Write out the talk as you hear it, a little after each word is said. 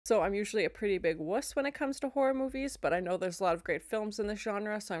So I'm usually a pretty big wuss when it comes to horror movies, but I know there's a lot of great films in the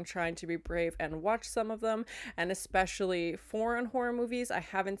genre, so I'm trying to be brave and watch some of them, and especially foreign horror movies I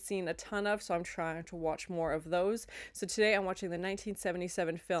haven't seen a ton of, so I'm trying to watch more of those. So today I'm watching the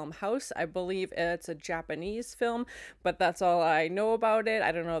 1977 film House. I believe it's a Japanese film, but that's all I know about it.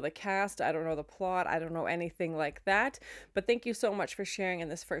 I don't know the cast, I don't know the plot, I don't know anything like that. But thank you so much for sharing in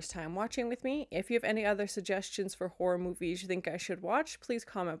this first time watching with me. If you have any other suggestions for horror movies you think I should watch, please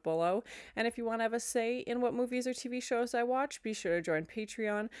comment below. And if you want to have a say in what movies or TV shows I watch, be sure to join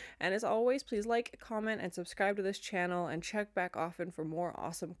Patreon. And as always, please like, comment, and subscribe to this channel, and check back often for more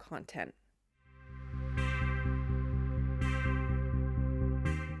awesome content.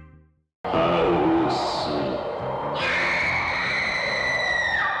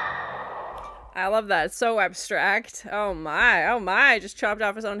 I love that. It's so abstract. Oh my, just chopped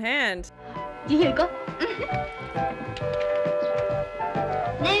off his own hand.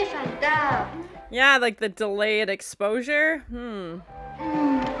 Yeah, like the delayed exposure.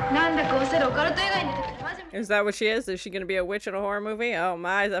 Is that what she is? Is she gonna be a witch in a horror movie? Oh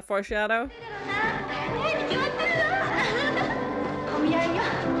my, is that foreshadow?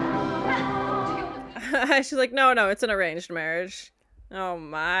 She's like, no, it's an arranged marriage. Oh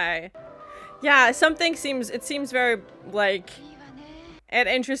my. Yeah, it seems very, like, an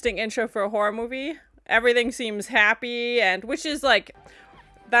interesting intro for a horror movie. Everything seems happy, and which is, like,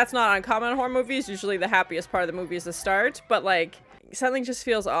 that's not uncommon in horror movies. Usually the happiest part of the movie is the start, but, like, something just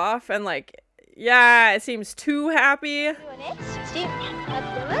feels off, and, like, yeah, it seems too happy.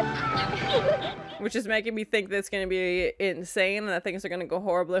 Which is making me think that it's gonna be insane, and that things are gonna go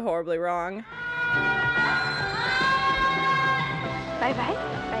horribly, horribly wrong. Bye-bye.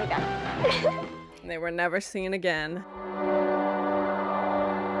 Bye-bye. They were never seen again.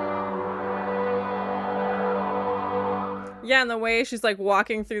 Yeah, and the way she's like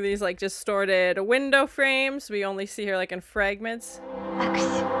walking through these like distorted window frames, we only see her like in fragments.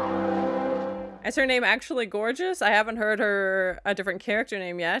 Is her name actually Gorgeous? I haven't heard her a different character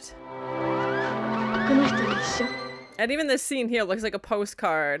name yet. And even this scene here looks like a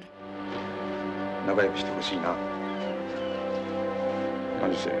postcard.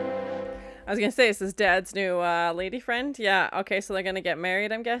 I was gonna say, is this Dad's new lady friend? Yeah, okay, so they're gonna get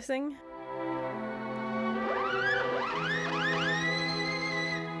married, I'm guessing.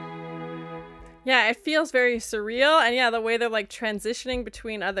 Yeah, it feels very surreal, and yeah, the way they're like transitioning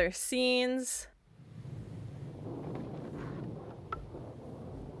between other scenes.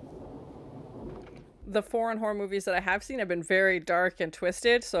 The foreign horror movies that I have seen have been very dark and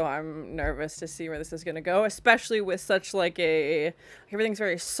twisted, so I'm nervous to see where this is gonna go, especially with such like everything's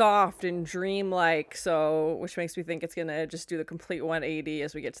very soft and dreamlike, so which makes me think it's gonna just do the complete 180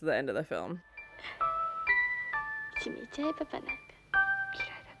 as we get to the end of the film.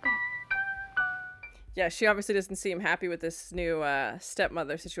 Yeah, she obviously doesn't seem happy with this new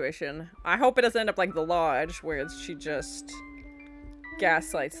stepmother situation. I hope it doesn't end up like The Lodge, where she just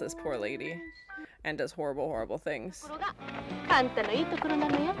gaslights this poor lady and does horrible, horrible things. And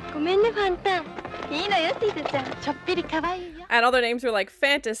all their names were like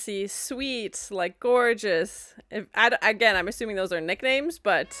fantasy, sweet, like gorgeous. Again, I'm assuming those are nicknames,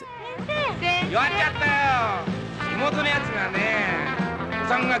 but...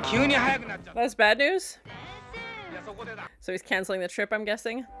 That's bad news? So he's canceling the trip, I'm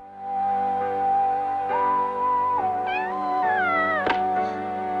guessing?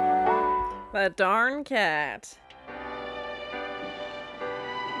 That darn cat.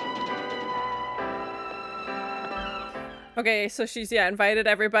 Okay, so she's, yeah, invited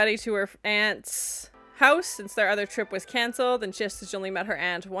everybody to her aunt's house since their other trip was canceled, and she's only met her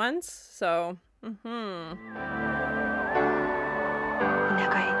aunt once, so,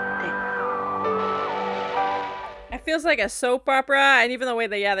 It feels like a soap opera, and even the way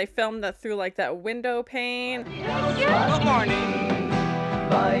they filmed that through like that window pane. Good morning.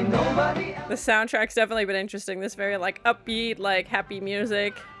 The soundtrack's definitely been interesting. This very like upbeat, like happy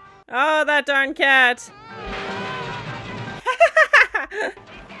music. Oh, that darn cat.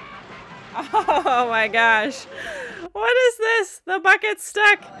 Oh my gosh. What is this? The bucket's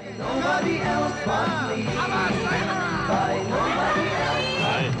stuck.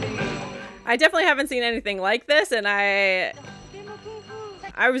 I definitely haven't seen anything like this, and I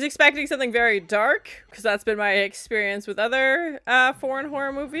was expecting something very dark, because that's been my experience with other foreign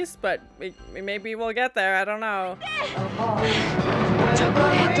horror movies, but maybe we'll get there, I don't know.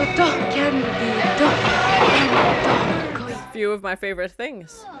 Few of my favorite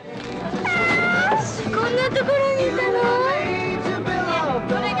things.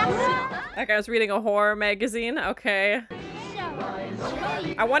 Like I was reading a horror magazine, okay.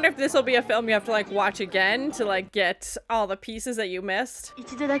 I wonder if this will be a film you have to like watch again to like get all the pieces that you missed.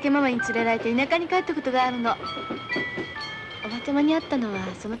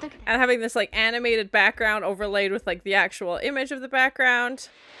 And having this like animated background overlaid with like the actual image of the background.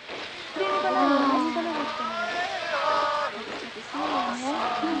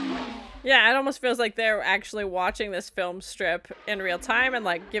 Yeah, it almost feels like they're actually watching this film strip in real time and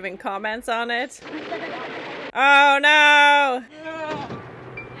like giving comments on it. Oh no!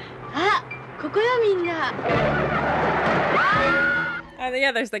 And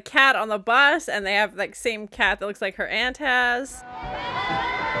yeah, there's the cat on the bus, and they have like same cat that looks like her aunt has.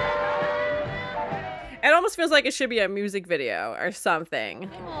 It almost feels like it should be a music video or something.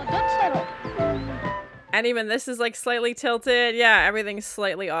 And even this is like slightly tilted. Yeah, everything's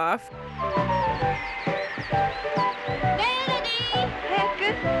slightly off.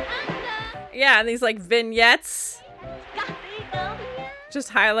 Yeah, and these like vignettes.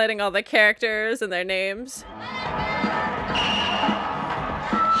 Just highlighting all the characters and their names.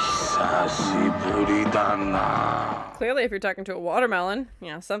 Clearly, if you're talking to a watermelon, you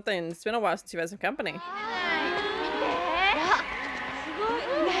know, it's been a while since you've had some company.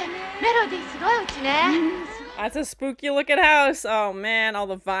 That's a spooky looking house. Oh man, all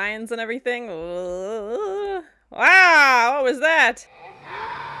the vines and everything. Ugh. Wow, what was that?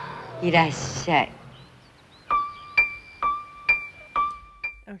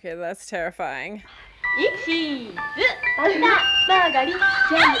 Okay, that's terrifying.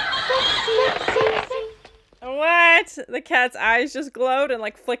 What? The cat's eyes just glowed and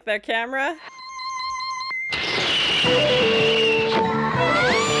like flicked their camera?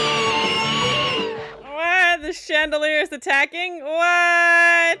 What? The chandelier is attacking?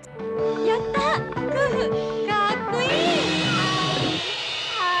 What?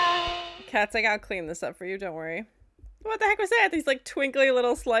 Cats, I gotta clean this up for you, don't worry. What the heck was that? These like twinkly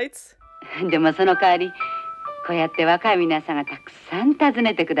little slights?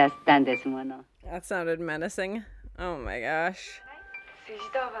 That sounded menacing. Oh my gosh.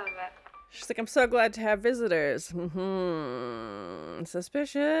 She's like, I'm so glad to have visitors.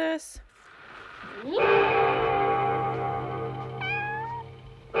 Suspicious.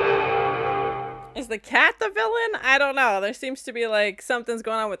 Is the cat the villain? I don't know. There seems to be like something's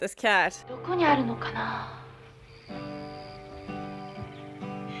going on with this cat.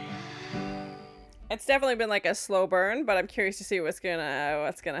 It's definitely been like a slow burn, but I'm curious to see what's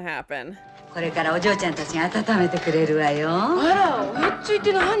gonna happen.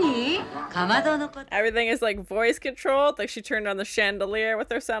 Everything is like voice controlled. Like she turned on the chandelier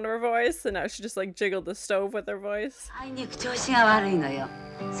with her sound of her voice, and now she just like jiggled the stove with her voice.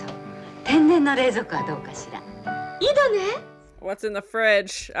 What's in the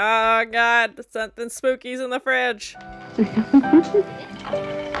fridge? Oh god, something spooky's in the fridge.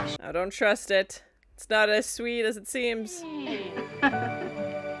 I don't trust it. It's not as sweet as it seems.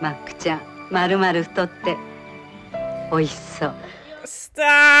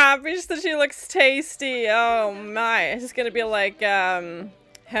 Stop! It's just that she looks tasty. Oh my. It's just gonna be like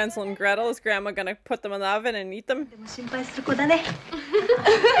Hansel and Gretel. Is Grandma gonna put them in the oven and eat them?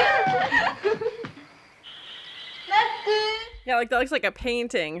 Yeah, like that looks like a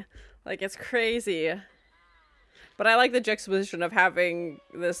painting. Like it's crazy. But I like the juxtaposition of having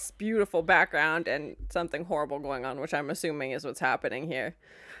this beautiful background and something horrible going on, which I'm assuming is what's happening here.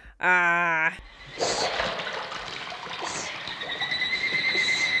 Ah.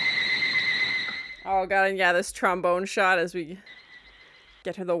 Oh god, and yeah, this trombone shot as we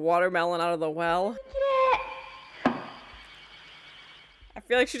get her the watermelon out of the well. I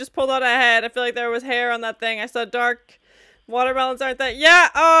feel like she just pulled out a head. I feel like there was hair on that thing. I saw dark. Watermelons aren't that. Yeah!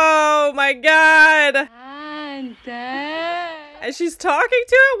 Oh my god! And she's talking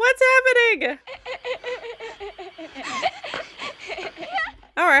to it? What's happening?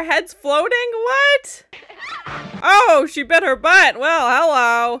 Oh, her head's floating? What? Oh, she bit her butt. Well,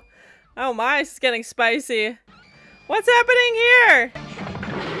 hello. Oh my, this is getting spicy. What's happening here?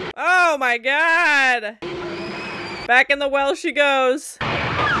 Oh my god. Back in the well she goes.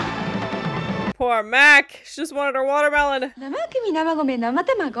 Poor Mac. She just wanted her watermelon.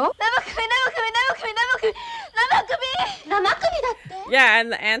 Yeah,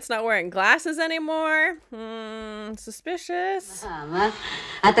 and the aunt's not wearing glasses anymore. Suspicious. I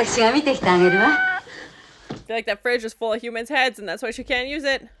feel like that fridge is full of humans' heads and that's why she can't use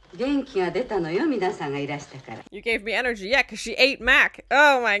it. You gave me energy, yeah, because she ate Mac.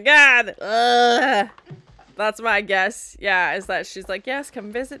 Oh my god. Ugh. That's my guess. Yeah, is that she's like, yes,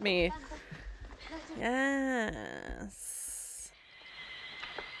 come visit me. Yes.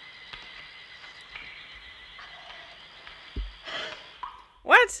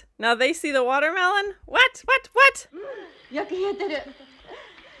 What? Now they see the watermelon? What? What?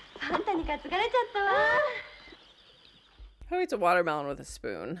 Who eats a watermelon with a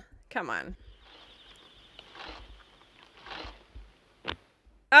spoon? Come on.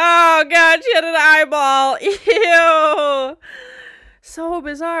 Oh god, she had an eyeball! Ew! So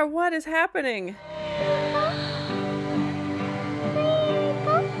bizarre. What is happening?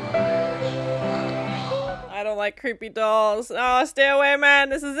 I don't like creepy dolls. Oh, stay away, man.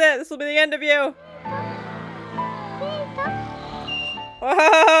 This is it. This will be the end of you.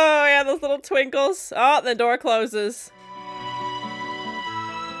 Oh, yeah, those little twinkles. Oh, the door closes.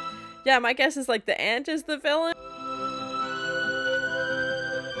 Yeah, my guess is like the aunt is the villain.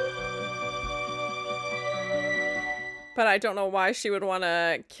 But I don't know why she would want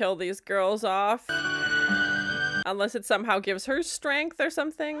to kill these girls off. Unless it somehow gives her strength or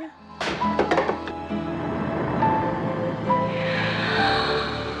something.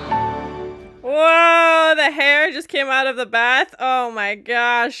 Whoa, the hair just came out of the bath. Oh my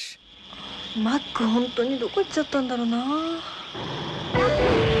gosh.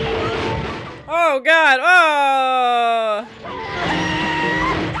 Oh god, oh!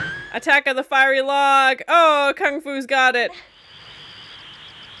 Attack of the fiery log. Oh, Kung Fu's got it.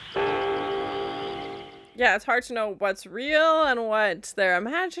 Yeah, it's hard to know what's real and what they're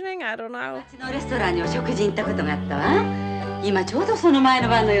imagining. I don't know.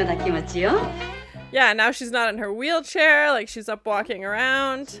 Yeah, now she's not in her wheelchair, like she's up walking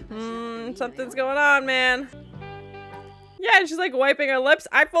around. Something's going on, man. Yeah, and she's like wiping her lips.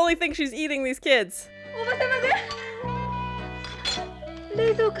 I fully think she's eating these kids.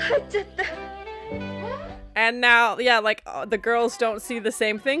 And now, yeah, like the girls don't see the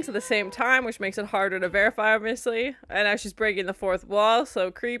same things at the same time, which makes it harder to verify, obviously. And now she's breaking the fourth wall,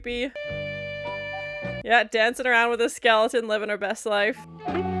 so creepy. Yeah, dancing around with a skeleton, living her best life.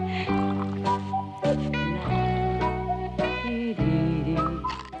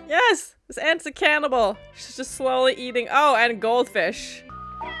 Yes! This aunt's a cannibal. She's just slowly eating. Oh, and goldfish.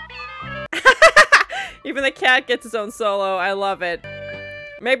 Even the cat gets its own solo. I love it.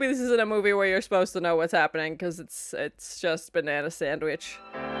 Maybe this isn't a movie where you're supposed to know what's happening, because it's just banana sandwich.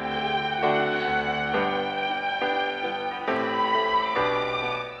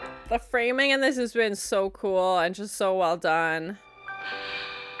 The framing in this has been so cool and just so well done.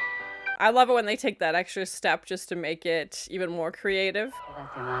 I love it when they take that extra step just to make it even more creative.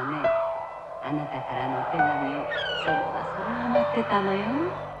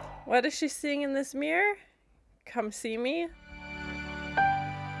 What is she seeing in this mirror? Come see me?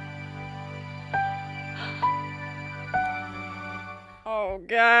 Oh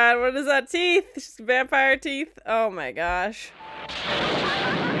god, what is that teeth? Just vampire teeth? Oh my gosh.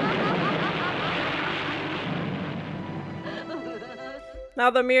 Now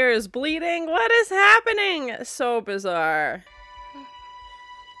the mirror is bleeding. What is happening? So bizarre.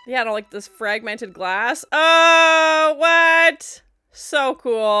 Yeah, I don't like this fragmented glass. Oh, what? So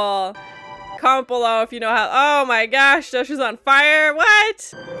cool. Comment below if you know how. Oh my gosh, so she's on fire.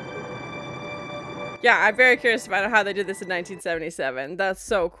 What? Yeah, I'm very curious to find out how they did this in 1977. That's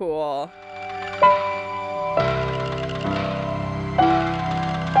so cool.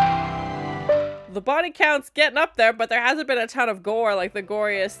 The body count's getting up there, but there hasn't been a ton of gore. Like the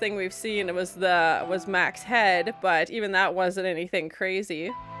goriest thing we've seen was Mac's head, but even that wasn't anything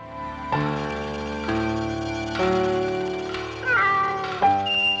crazy.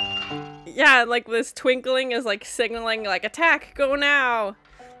 Yeah, like this twinkling is like signaling like attack, go now.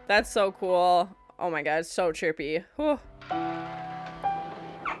 That's so cool. Oh my god, it's so trippy. Whew.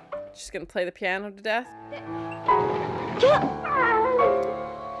 Just gonna play the piano to death.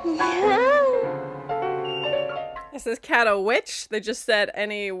 Is this cat a witch? They just said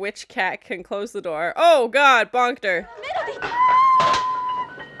any witch cat can close the door. Oh god, bonked her.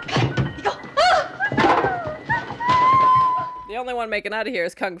 The only one making out of here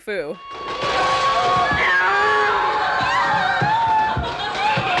is Kung Fu.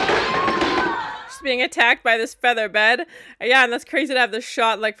 She's being attacked by this feather bed. Yeah, and that's crazy to have this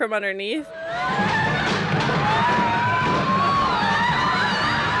shot like from underneath.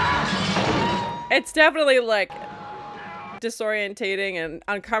 It's definitely like disorientating and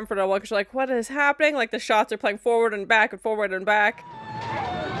uncomfortable because you're like, what is happening? Like the shots are playing forward and back and forward and back.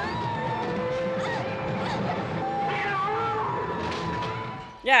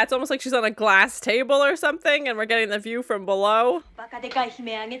 Yeah, it's almost like she's on a glass table or something and we're getting the view from below.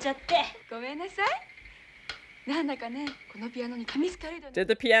 Did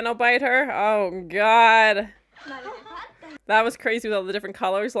the piano bite her? Oh god. That was crazy with all the different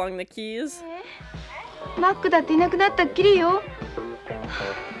colors along the keys.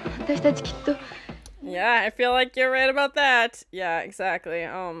 Yeah, I feel like you're right about that. Yeah, exactly.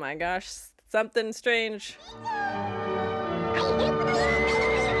 Oh my gosh, something strange.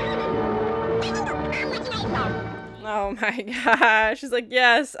 Oh my gosh. She's like,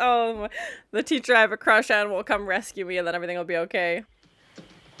 yes, oh, the teacher I have a crush on will come rescue me and then everything will be okay.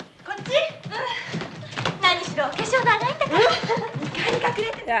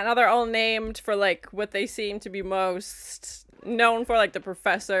 Yeah, now they're all named for like what they seem to be most known for, like the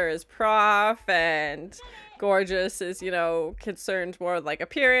professor is prof and gorgeous is, you know, concerned more with like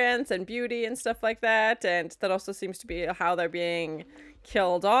appearance and beauty and stuff like that, and that also seems to be how they're being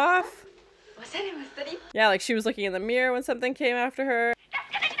killed off. Yeah, like she was looking in the mirror when something came after her.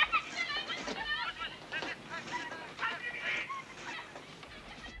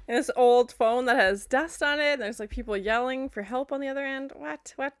 And this old phone that has dust on it, and there's like people yelling for help on the other end.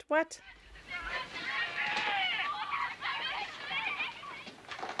 What?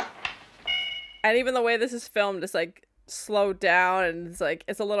 And even the way this is filmed is like slowed down, and it's like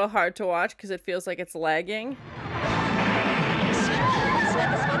it's a little hard to watch because it feels like it's lagging.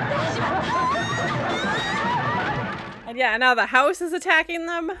 And yeah, now the house is attacking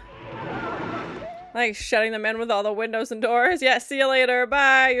them. Like shutting them in with all the windows and doors. Yeah, see you later.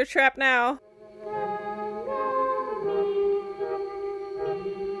 Bye. You're trapped now.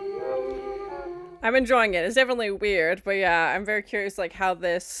 I'm enjoying it. It's definitely weird, but yeah, I'm very curious like how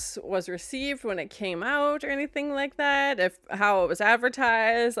this was received when it came out or anything like that. How it was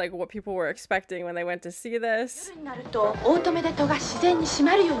advertised, like what people were expecting when they went to see this.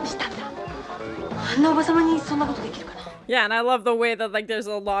 Yeah, and I love the way that like there's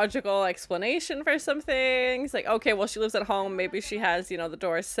a logical explanation for some things. Like, okay, well she lives at home, maybe she has, you know, the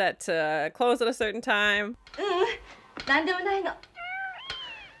doors set to close at a certain time.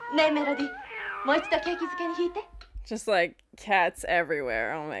 Just like cats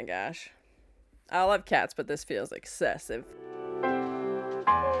everywhere. Oh my gosh. I love cats, but this feels excessive.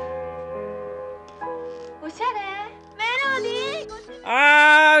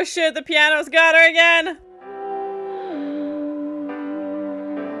 Oh shit, the piano's got her again!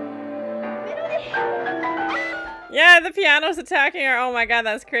 Yeah, the piano's attacking her. Oh my god,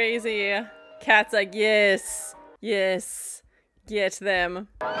 that's crazy. Cat's like, yes, yes, get them.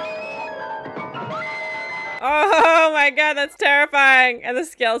 Oh my god, that's terrifying. And the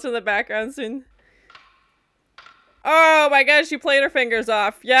skeleton in the background soon. Oh my god, she played her fingers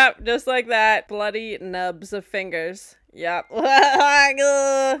off. Yep, just like that. Bloody nubs of fingers. Yep.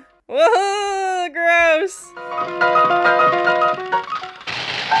 Woohoo, gross.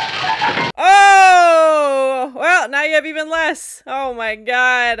 Oh! Well, now you have even less. Oh my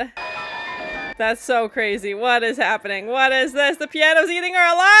god. That's so crazy. What is happening? What is this? The piano's eating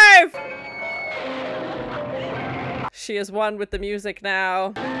her alive! She is one with the music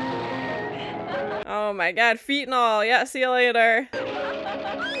now. Oh my god, feet and all. Yeah, see you later.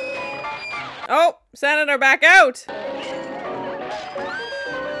 Oh, sending her back out!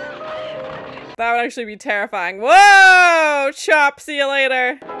 That would actually be terrifying. Whoa! Chop, see you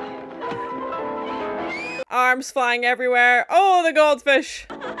later. Arms flying everywhere. Oh, the goldfish!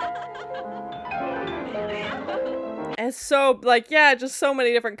 And so, like, yeah, just so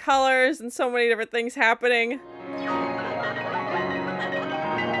many different colors and so many different things happening.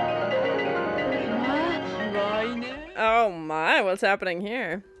 Oh my, what's happening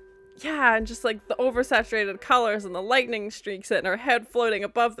here? Yeah, and just like the oversaturated colors and the lightning streaks it and her head floating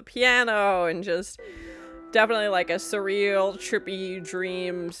above the piano and just definitely like a surreal, trippy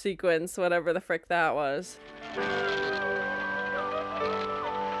dream sequence, whatever the frick that was.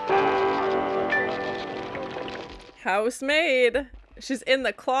 Housemaid. She's in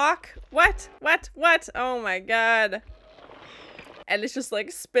the clock. What? Oh my god. And it's just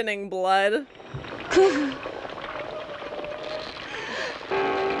like spinning blood.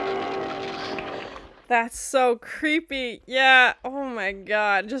 That's so creepy. Yeah. Oh my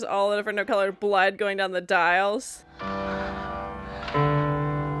god. Just all the different colored blood going down the dials.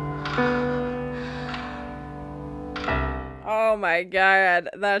 Oh my god.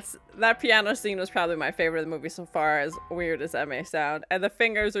 That piano scene was probably my favorite of the movie so far, as weird as that may sound. And the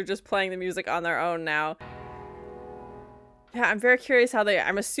fingers are just playing the music on their own now. Yeah, I'm very curious how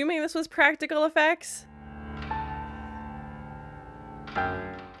I'm assuming this was practical effects.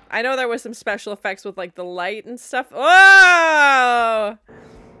 I know there was some special effects with like the light and stuff. Oh!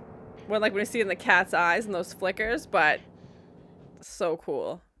 When we see it in the cat's eyes and those flickers, but so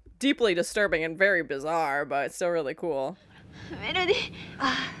cool. Deeply disturbing and very bizarre, but it's still really cool. Melody.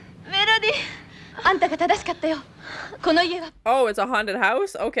 Melody. Oh, it's a haunted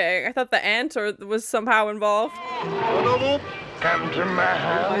house? Okay, I thought the aunt was somehow involved. Come to my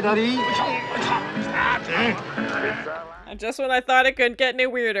house. And just when I thought it couldn't get any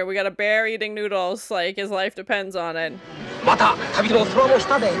weirder, we got a bear eating noodles like his life depends on it.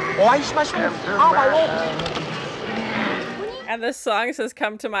 And this song says,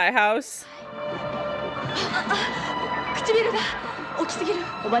 "Come to my house."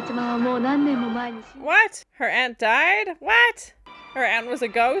 What? Her aunt died? What? Her aunt was a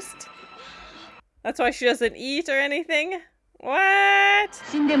ghost? That's why she doesn't eat or anything? What?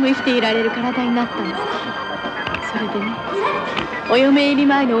 She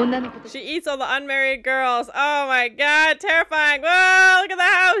eats all the unmarried girls. Oh my god, terrifying. Whoa, look at the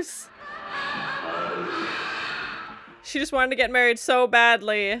house. She just wanted to get married so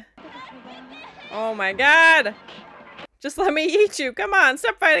badly. Oh my god. Just let me eat you. Come on,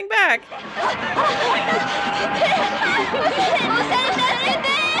 stop fighting back.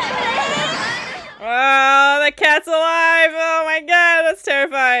 Oh, the cat's alive. Oh my god, that's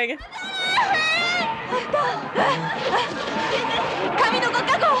terrifying.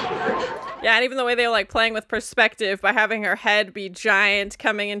 Yeah, and even the way they were like playing with perspective by having her head be giant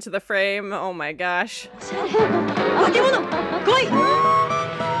coming into the frame. Oh my gosh.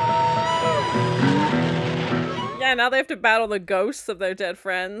 Yeah, now they have to battle the ghosts of their dead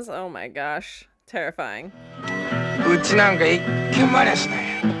friends. Oh my gosh. Terrifying.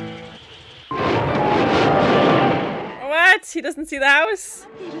 What? He doesn't see the house?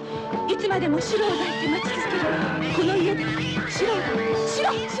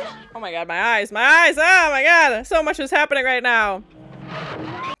 Oh my god, my eyes, my eyes! Oh my god! So much is happening right now.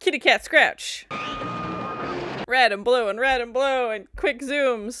 Kitty cat scratch. Red and blue and red and blue and quick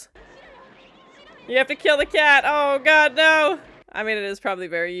zooms. You have to kill the cat. Oh god, no. I mean, it is probably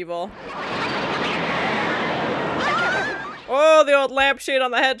very evil. Oh, the old lampshade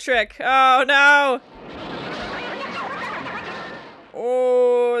on the head trick. Oh no.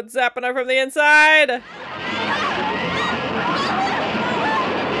 Oh, it's zapping her from the inside.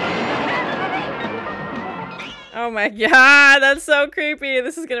 Oh my god, that's so creepy.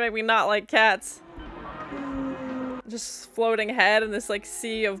 This is gonna make me not like cats. Just floating head in this like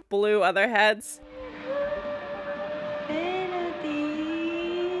sea of blue other heads.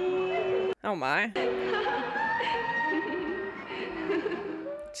 Oh my.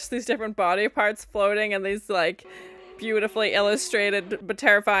 Just these different body parts floating and these like beautifully illustrated but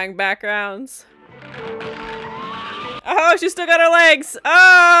terrifying backgrounds. Oh, she's still got her legs!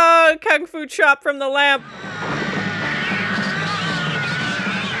 Oh, kung fu chop from the lamp.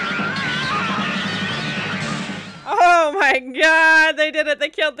 Oh my god, they did it, they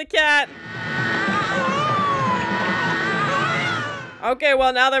killed the cat. Okay,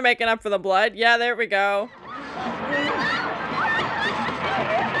 well now they're making up for the blood. Yeah, there we go.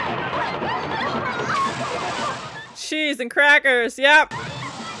 Cheese and crackers, yep.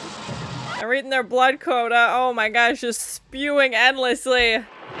 They're eating their blood quota. Oh my gosh, just spewing endlessly.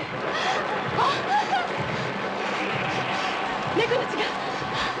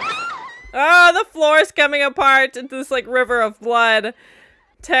 Oh, the floor's coming apart into this like river of blood.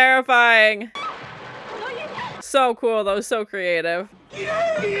 Terrifying. So cool though, so creative.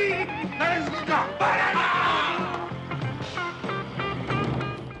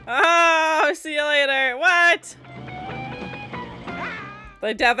 Oh, see you later. What?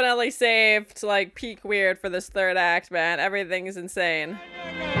 They definitely saved like peak weird for this third act, man. Everything's insane.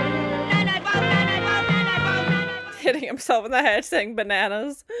 Hitting himself in the head saying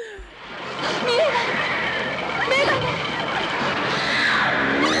bananas.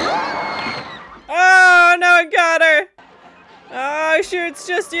 Oh no, it got her. Oh shoot, it's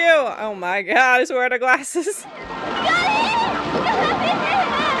just you. Oh my god, he's wearing her glasses.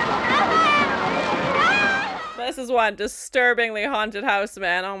 This is one disturbingly haunted house,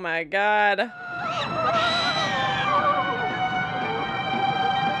 man. Oh my god.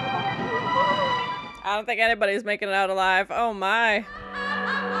 I don't think anybody's making it out alive. Oh my.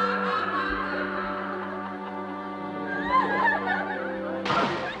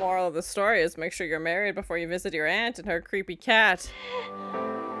 Moral of the story is make sure you're married before you visit your aunt and her creepy cat.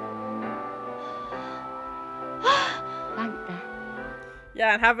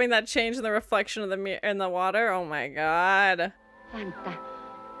 Yeah, and having that change in the reflection of the mirror in the water. Oh my god.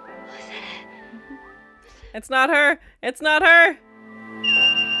 It's not her. It's not her.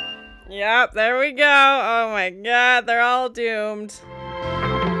 Yep, there we go. Oh my god, they're all doomed.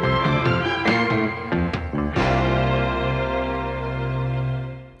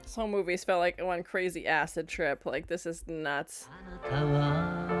 This whole movie's felt like one crazy acid trip. Like, this is nuts.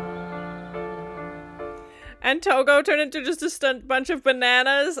 And Tôgô turned into just a bunch of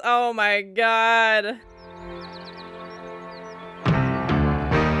bananas? Oh my god.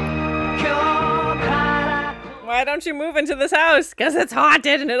 Why don't you move into this house? Because it's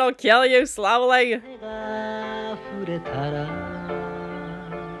haunted and it'll kill you slowly. Oh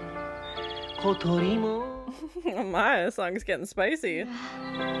my, this song's getting spicy.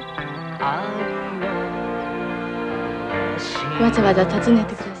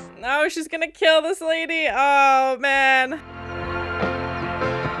 No, she's gonna kill this lady. Oh man.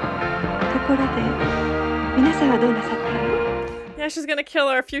 Yeah, she's gonna kill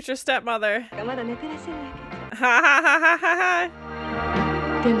her future stepmother. Ha ha ha ha ha ha.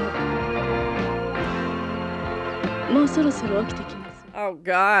 Oh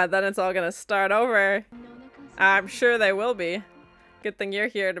god, then it's all gonna start over. I'm sure they will be. Good thing you're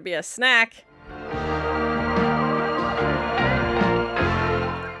here to be a snack.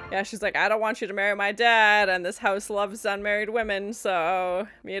 Yeah, she's like, I don't want you to marry my dad, and this house loves unmarried women, so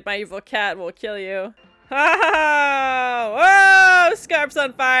me and my evil cat will kill you. Oh, whoa! Scarf's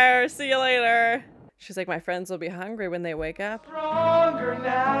on fire. See you later. She's like, my friends will be hungry when they wake up. Stronger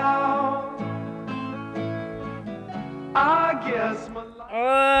now. I guess my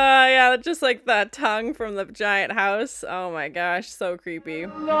oh, yeah, just like that tongue from the giant house. Oh my gosh, so creepy.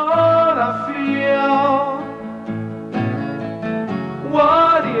 Lord, I feel.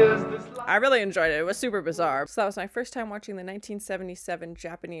 What is this? I really enjoyed it. It was super bizarre. So that was my first time watching the 1977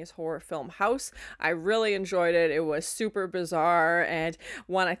 Japanese horror film House. I really enjoyed it. It was super bizarre, and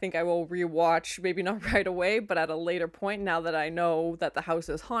one I think I will rewatch, maybe not right away, but at a later point now that I know that the house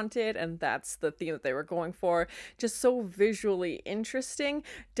is haunted and that's the theme that they were going for. Just so visually interesting.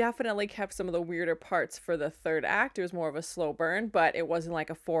 Definitely kept some of the weirder parts for the third act. It was more of a slow burn, but it wasn't like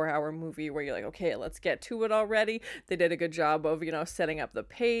a 4-hour movie where you're like, okay, let's get to it already. They did a good job of, you know, setting up the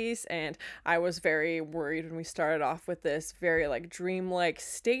pace, and I was very worried when we started off with this very like dreamlike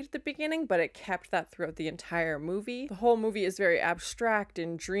state at the beginning, but it kept that throughout the entire movie. The whole movie is very abstract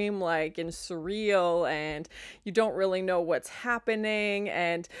and dreamlike and surreal, and you don't really know what's happening.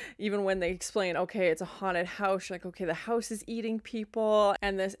 And even when they explain, okay, it's a haunted house, you're like, okay, the house is eating people,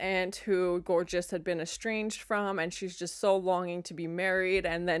 and this aunt who Gorgeous had been estranged from, and she's just so longing to be married,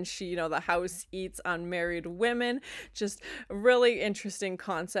 and then she, you know, the house eats unmarried women. Just a really interesting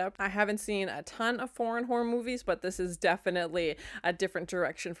concept. I haven't seen a ton of foreign horror movies, but this is definitely a different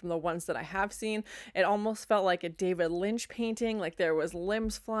direction from the ones that I have seen. It almost felt like a David Lynch painting, like there was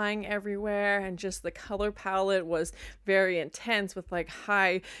limbs flying everywhere, and just the color palette was very intense with like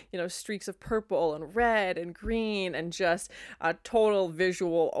high, you know, streaks of purple and red and green, and just a total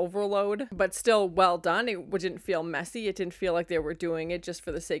visual overload, but still well done. It didn't feel messy. It didn't feel like they were doing it just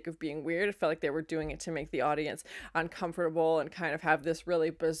for the sake of being weird. It felt like they were doing it to make the audience uncomfortable and kind of have this really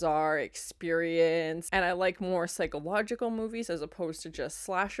bizarre experience. And I like more psychological movies as opposed to just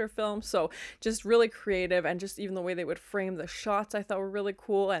slasher films, so just really creative, and just even the way they would frame the shots I thought were really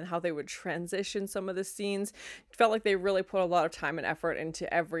cool, and how they would transition some of the scenes. It felt like they really put a lot of time and effort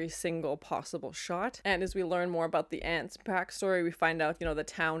into every single possible shot. And as we learn more about the aunt's backstory, we find out, you know, the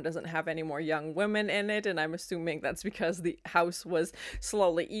town doesn't have any more young women in it, and I'm assuming that's because the house was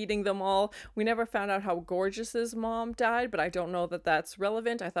slowly eating them all. We never found out how Gorgeous's mom died, but I don't know that that's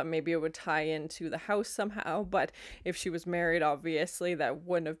relevant. I thought maybe it would tie into the house somehow, but if she was married, obviously that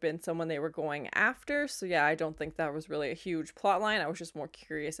wouldn't have been someone they were going after. So yeah, I don't think that was really a huge plot line. I was just more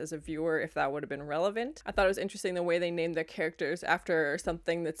curious as a viewer if that would have been relevant. I thought it was interesting the way they named their characters after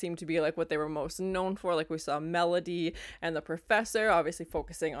something that seemed to be like what they were most known for. Like we saw Melody and the professor obviously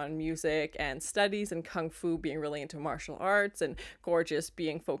focusing on music and studies, and Kung Fu being really into martial arts, and Gorgeous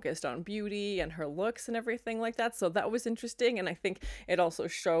being focused on beauty and her looks and everything like that. So that was interesting, and I think it also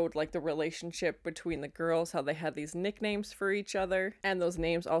showed like the relationship between the girls, how they had these nicknames for each other, and those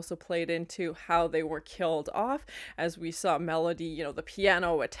names also played into how they were killed off. As we saw Melody, you know, the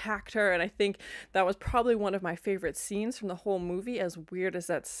piano attacked her, and I think that was probably one of my favorite scenes from the whole movie, as weird as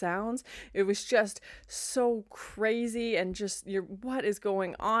that sounds. It was just so crazy, and just what is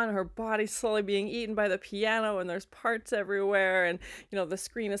going on? Her body's slowly being eaten by the piano, and there's parts everywhere, and you know, the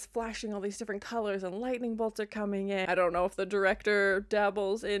screen is flashing all these different colors, and lightning bolts are coming in. I don't know if the director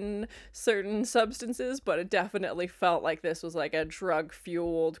dabbles in certain substances, but it definitely felt like this was like a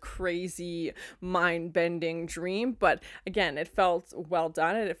drug-fueled, crazy, mind-bending dream. But again, it felt well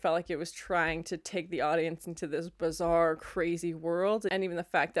done, and it felt like it was trying to take the audience into this bizarre, crazy world. And even the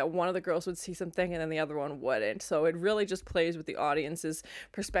fact that one of the girls would see something and then the other one wouldn't. So it really just plays with the audience's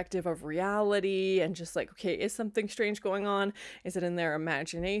perspective of reality, and just like, okay, is something strange going on? Is it in their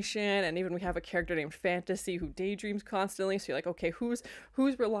imagination? And even we have a character named Fantasy who daydreams constantly, so you're like, okay, who's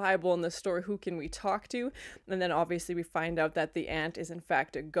reliable in this story? Who can we talk to? And then obviously we find out that the aunt is in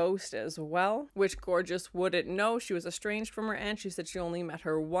fact a ghost as well, which Gorgeous wouldn't know. She was estranged from her aunt. She said she only met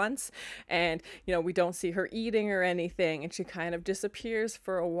her once, and you know, we don't see her eating or anything, and she kind of disappears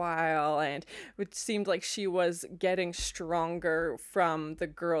for a while, and it seemed like she was getting stronger from the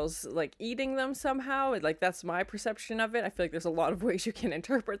girls like eating them somehow. Like, that's my perception of it. I feel like there's a lot of ways you can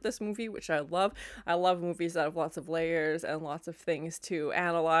interpret this movie, which I love. I love movies that have lots of layers and lots of things to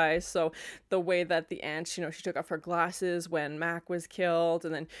analyze. So the way that the aunt, you know, she took off her glasses when Mac was killed,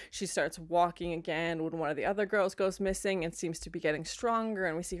 and then she starts walking again when one of the other girls goes missing and seems to be getting stronger,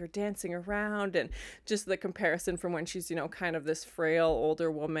 and we see her dancing around, and just the comparison from when she's, you know, kind of this frail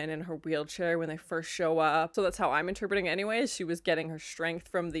older woman in her wheelchair when they first show up. So that's how I'm interpreting it anyways. She was getting her strength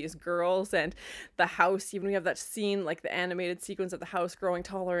from these girls, and the house, even we have that scene, like the animated sequence of the house growing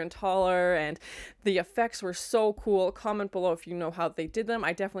taller and taller, and the effects were so cool. Comment below if you know how they did them.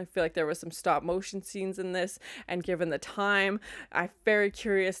 I definitely feel like there was some stop motion scenes in this, and given the time, I'm very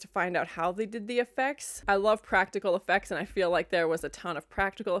curious to find out how they did the effects. I love practical effects, and I feel like there was a ton of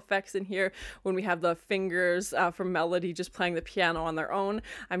practical effects in here. When we have the fingers from Melody just playing the piano on their own,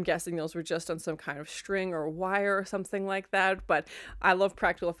 I'm guessing those were just on some kind of string or wire or something like that. But I love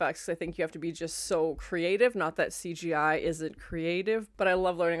practical effects. I think you have to be just so creative. Not that CGI isn't creative, but I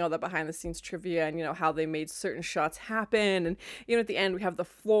love learning all that behind the scenes trivia, and you know, how they made certain shots happen. And you know, at the end we have the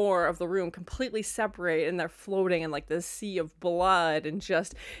floor of the room completely separate, and they're floating in like this sea of blood, and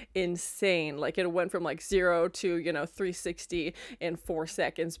just insane. Like, it went from like 0 to, you know, 360 in 4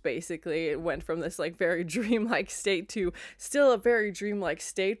 seconds basically. It went from this like very dreamlike state to still a very dreamlike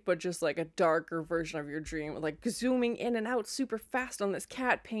state, but just like a darker version of your dream, like zooming in and out super fast on this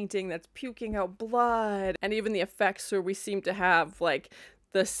cat painting that's puking out blood. And even the effects where we seem to have like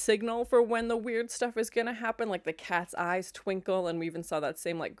the signal for when the weird stuff is gonna happen, like the cat's eyes twinkle, and we even saw that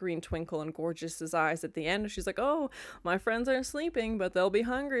same like green twinkle in Gorgeous's eyes at the end. She's like, oh, my friends are sleeping, but they'll be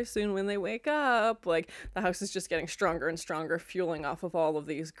hungry soon when they wake up. Like, the house is just getting stronger and stronger, fueling off of all of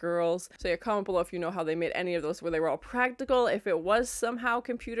these girls. So yeah, comment below if you know how they made any of those, where they were all practical, if it was somehow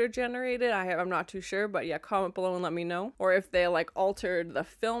computer generated. I'm not too sure, but yeah, comment below and let me know. Or if they like altered the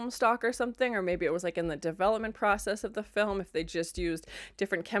film stock or something, or maybe it was like in the development process of the film, if they just used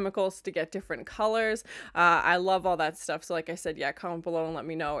different chemicals to get different colors. I love all that stuff. So like I said, yeah, comment below and let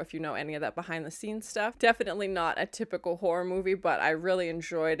me know if you know any of that behind the scenes stuff. Definitely not a typical horror movie, but I really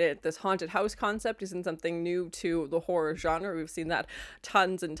enjoyed it. This haunted house concept isn't something new to the horror genre. We've seen that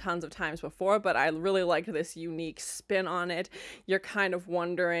tons and tons of times before, but I really liked this unique spin on it. You're kind of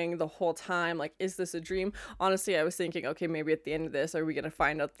wondering the whole time, like, is this a dream? Honestly, I was thinking, okay, maybe at the end of this, are we going to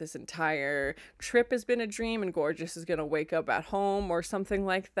find out this entire trip has been a dream and Gorgeous is going to wake up at home or something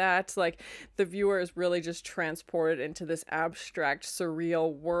like that? Like, the viewer is really just transported into this abstract,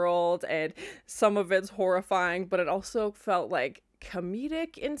 surreal world, and some of it's horrifying, but it also felt like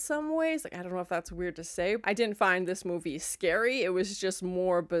comedic in some ways. Like, I don't know if that's weird to say. I didn't find this movie scary. It was just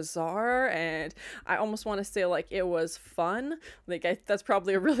more bizarre, and I almost want to say like it was fun. Like, that's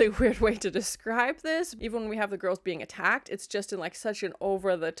probably a really weird way to describe this. Even when we have the girls being attacked, it's just in like such an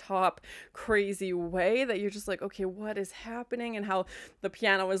over-the-top crazy way that you're just like, okay, what is happening? And how the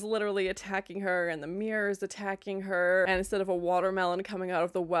piano is literally attacking her, and the mirror is attacking her, and instead of a watermelon coming out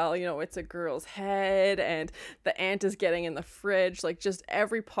of the well, you know, it's a girl's head, and the aunt is getting in the fridge. Like, just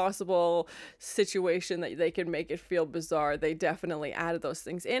every possible situation that they could make it feel bizarre, they definitely added those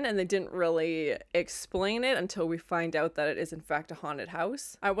things in, and they didn't really explain it until we find out that it is in fact a haunted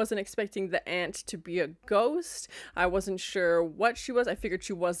house. I wasn't expecting the aunt to be a ghost. I wasn't sure what she was. I figured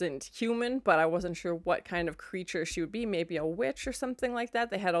she wasn't human, but I wasn't sure what kind of creature she would be. Maybe a witch or something like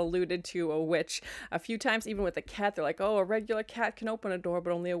that. They had alluded to a witch a few times, even with the cat. They're like, oh, a regular cat can open a door,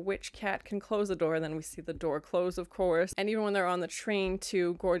 but only a witch cat can close a door. And then we see the door close, of course. And even when they're on the train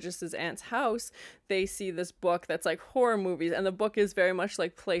to Gorgeous's aunt's house, they see this book that's like horror movies, and the book is very much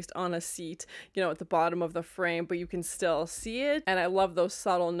like placed on a seat, you know, at the bottom of the frame, but you can still see it. And I love those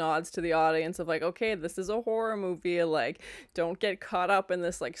subtle nods to the audience of like, okay, this is a horror movie, like, don't get caught up in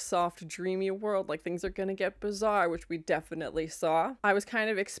this like soft dreamy world, like things are gonna get bizarre, which we definitely saw. I was kind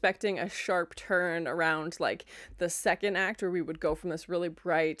of expecting a sharp turn around like the second act, where we would go from this really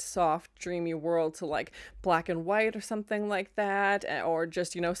bright soft dreamy world to like black and white or something like that. that, or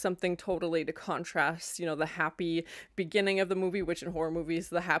just, you know, something totally to contrast, you know, the happy beginning of the movie, which in horror movies,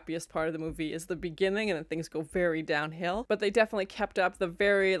 the happiest part of the movie is the beginning, and then things go very downhill. But they definitely kept up the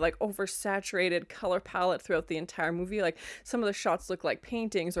very like oversaturated color palette throughout the entire movie. Like some of the shots look like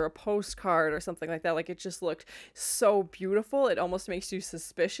paintings or a postcard or something like that. Like it just looked so beautiful. It almost makes you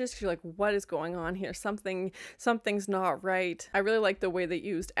suspicious. You're like, what is going on here? Something's not right. I really like the way they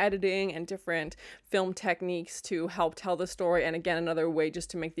used editing and different film techniques to help tell the story, and again, another way just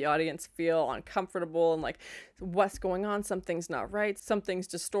to make the audience feel uncomfortable and like, what's going on? Something's not right. Something's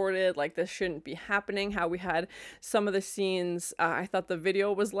distorted. Like this shouldn't be happening. How we had some of the scenes, I thought the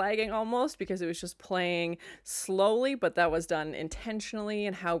video was lagging almost because it was just playing slowly, but that was done intentionally,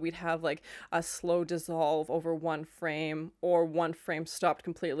 and how we'd have like a slow dissolve over one frame, or one frame stopped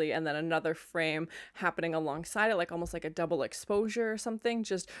completely and then another frame happening alongside it, like almost like a double exposure or something.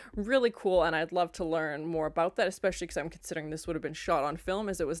 Just really cool, and I'd love to learn more about that, especially because I'm considering this would have been shot on film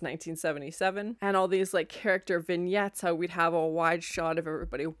as it was 1977. And all these like character vignettes, how we'd have a wide shot of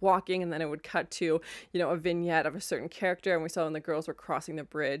everybody walking, and then it would cut to, you know, a vignette of a certain character, and we saw when the girls were crossing the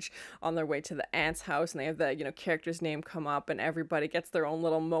bridge on their way to the aunt's house, and they have the, you know, character's name come up, and everybody gets their own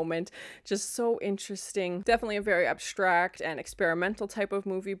little moment. Just so interesting. Definitely a very abstract and experimental type of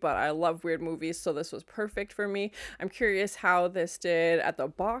movie, but I love weird movies, so this was perfect for me. I'm curious how this did at the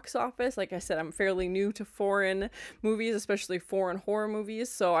box office. Like I said, I'm fairly new to foreign movies, especially foreign horror movies,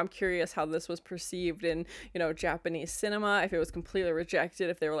 so I'm curious how this was perceived in, you know, Japanese cinema, if it was completely rejected,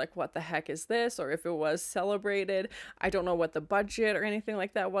 if they were like, what the heck is this, or if it was celebrated. I don't know what the budget or anything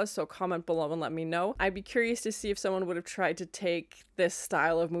like that was, so comment below and let me know. I'd be curious to see if someone would have tried to take this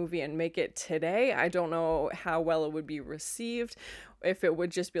style of movie and make it today. I don't know how well it would be received, if it would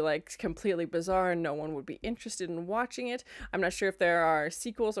just be like completely bizarre and no one would be interested in watching it. I'm not sure if there are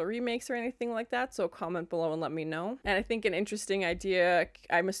sequels or remakes or anything like that, so comment below and let me know. And I think an interesting idea,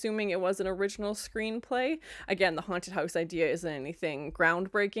 I'm assuming it was an original screenplay. Again, the haunted house idea isn't anything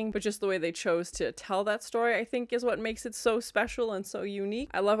groundbreaking, but just the way they chose to tell that story, I think, is what makes it so special and so unique.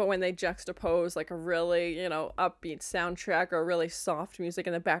 I love it when they juxtapose like a really, you know, upbeat soundtrack or really soft music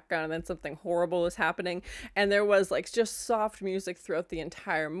in the background, and then something horrible is happening, and there was like just soft music throughout the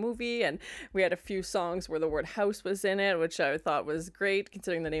entire movie, and we had a few songs where the word house was in it, which I thought was great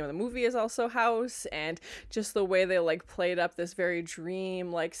considering the name of the movie is also House, and just the way they like played up this very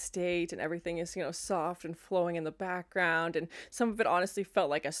dream like state, and everything is, you know, soft and flowing in the background, and some of it honestly felt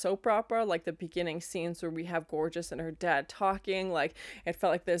like a soap opera, like the beginning scenes where we have Gorgeous and her dad talking, like it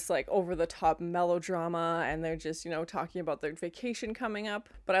felt like this like over the top melodrama, and they're just, you know, talking about their vacation coming up.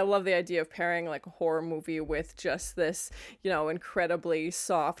 But I love the idea of pairing like a horror movie with just this, you know, incredibly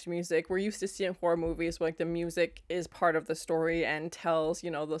soft music. We're used to seeing horror movies where like the music is part of the story and tells,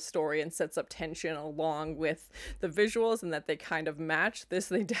 you know, the story and sets up tension along with the visuals, and that they kind of match. This,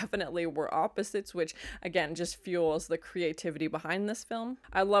 they definitely were opposites, which again just fuels the creativity behind this film.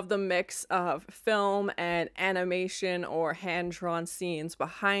 I love the mix of film and animation or hand-drawn scenes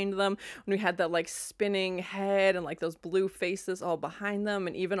behind them. When we had that like spinning head and like those blue faces all behind them,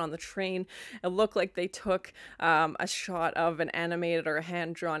 and even on the train it looked like they took a shot of an animated or a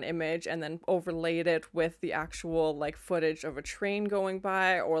hand-drawn image and then overlaid it with the actual like footage of a train going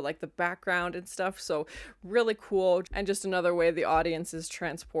by, or like the background and stuff. So really cool, and just another way the audience is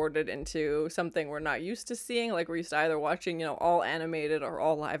transported into something we're not used to seeing. Like we're used to either watching, you know, all animated or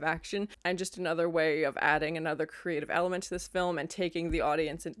all live action, and just another way of adding another creative element to this film and taking the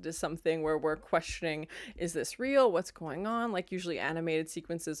audience into something where we're questioning, is this real? What's going on? Like usually animated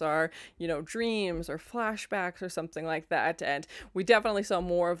sequences are, you know, dreams or flashbacks or something like that, and we definitely saw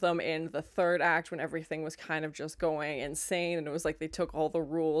more of them in the third act when everything was kind of just going insane, and it was like they took all the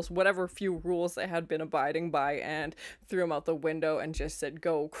rules, whatever few rules they had been abiding by, and threw them out the window and just said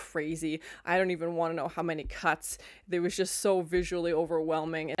go crazy. I don't even want to know how many cuts. It was just so visually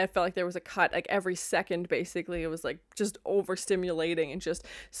overwhelming. I felt like there was a cut like every second basically. It was like just overstimulating and just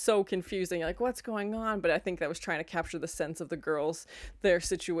so confusing, like what's going on? But I think that was trying to capture the sense of the girls, their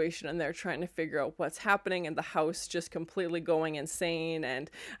situation, and they're trying to figure out what's happening, and the house just completely going insane and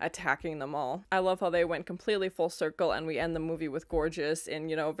attacking them all. I love how they went completely full circle, and we end the movie with Gorgeous in,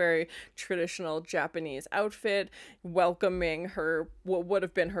 you know, very traditional Japanese outfit, welcoming her, what would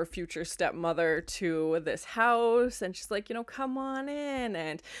have been her future stepmother, to this house, and she's like, you know, come on in.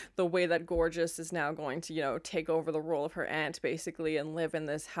 And the way that Gorgeous is now going to, you know, take over the role of her aunt basically and live in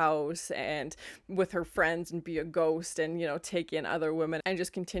this house and with her friends and be a ghost and, you know, take in other women and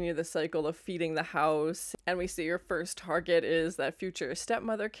just continue the cycle of feeding the house. And we see your first target is is that future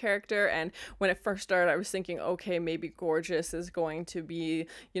stepmother character. And when it first started, I was thinking, okay, maybe Gorgeous is going to be,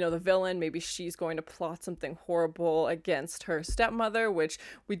 you know, the villain. Maybe she's going to plot something horrible against her stepmother, which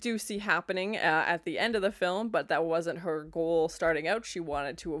we do see happening at the end of the film, but that wasn't her goal starting out. She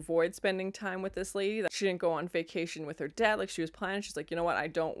wanted to avoid spending time with this lady. She didn't go on vacation with her dad like she was planning. She's like, you know what, I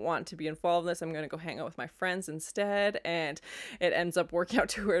don't want to be involved in this. I'm going to go hang out with my friends instead. And it ends up working out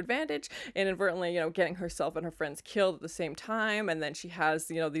to her advantage, inadvertently, you know, getting herself and her friends killed at the same time. And then she has,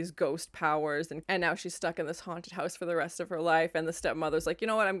 you know, these ghost powers, and now she's stuck in this haunted house for the rest of her life. And the stepmother's like, you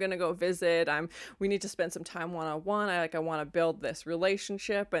know what, I'm going to go visit. We need to spend some time one-on-one. I want to build this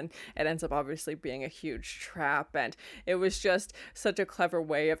relationship. And it ends up obviously being a huge trap. And it was just such a clever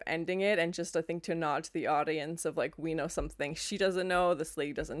way of ending it. And just, I think, to nod to the audience of like, we know something she doesn't know. This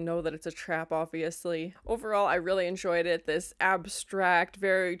lady doesn't know that it's a trap, obviously. Overall, I really enjoyed it. This abstract,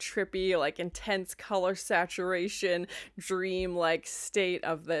 very trippy, like intense color saturation, dream-like state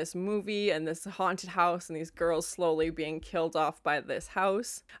of this movie and this haunted house and these girls slowly being killed off by this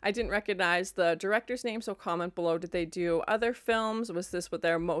house. I didn't recognize the director's name, so comment below, did they do other films? Was this what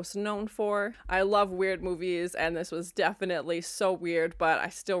they're most known for? I love weird movies, and this was definitely so weird, but I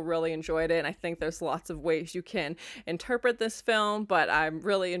still really enjoyed it, and I think there's lots of ways you can interpret this film, but I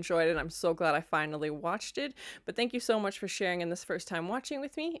really enjoyed it, and I'm so glad I finally watched it. But thank you so much for sharing in this first time watching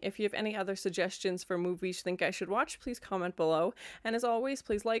with me. If you have any other suggestions for movies you think I should watch, please comment below. And as always,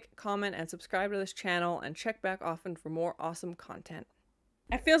 please like, comment, and subscribe to this channel, and check back often for more awesome content.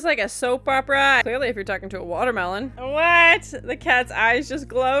 It feels like a soap opera. Clearly, if you're talking to a watermelon. What? The cat's eyes just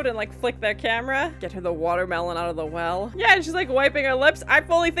glowed and like flicked their camera. Get her the watermelon out of the well. Yeah, she's like wiping her lips. I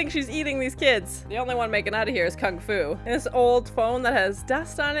fully think she's eating these kids. The only one making out of here is Kung Fu. And this old phone that has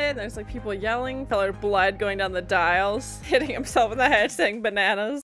dust on it. And there's like people yelling. Colored blood going down the dials. Hitting himself in the head saying bananas.